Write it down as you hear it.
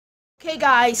Okay,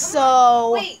 guys,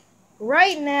 so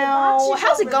right now,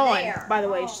 how's it going, there. by the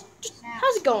way?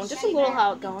 How's it going? Just a little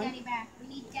how it's going.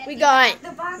 We back.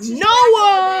 got The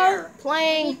Noah We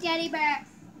playing need Daddy back.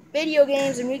 video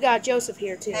games, and we got Joseph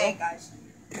here, too. Hey, guys.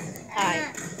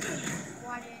 Hi.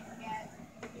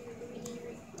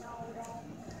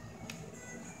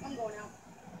 I'm going out.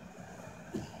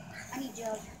 I need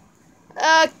Joe.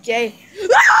 Okay.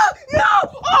 Ah! No!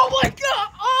 Oh my god!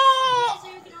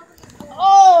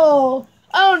 Oh!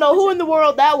 I don't know who in the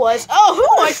world that was. Oh, who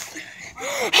was...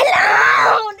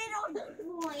 Hello,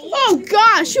 little boy. Oh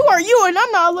gosh, who are you? And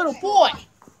I'm not a little boy.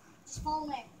 Just follow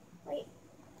me. Wait.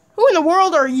 Who in the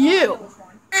world are you?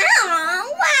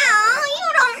 Oh, well,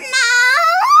 you don't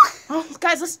know. Oh,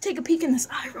 guys, let's take a peek in this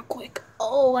eye real quick.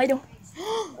 Oh, I don't...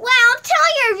 Well, tell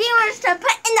your viewers to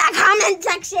put in the comment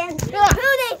section who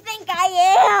they think I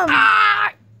am.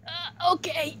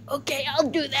 Okay, I'll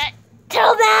do that.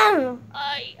 Tell them.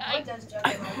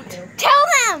 Tell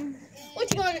them. What,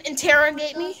 you gonna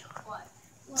interrogate me?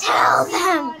 Tell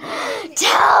them.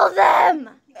 Tell them.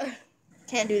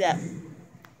 Can't do that.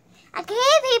 Okay,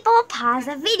 people, pause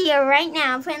the video right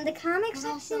now. Put in the comment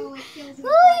section who you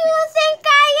think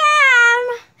I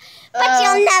am. But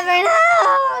you'll never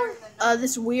know.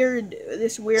 This weird. Yo!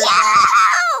 Pause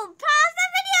the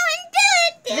video and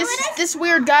do it. This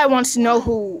weird guy wants to know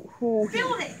who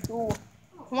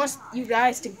wants you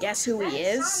guys to guess who he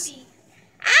is.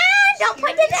 Don't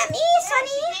point it at me,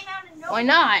 Sonny. Why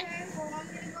not?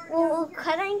 Well,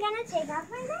 because I'm going to take off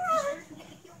my mask.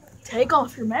 Take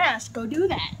off your mask. Go do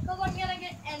that. I'm going to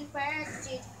get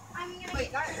infected.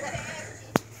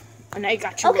 And I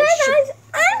got your Okay, guys,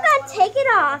 I'm going to take it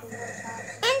off.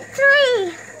 In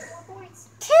 3,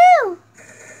 2,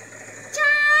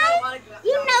 John,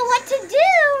 you know what to do,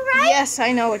 right? Yes,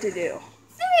 I know what to do.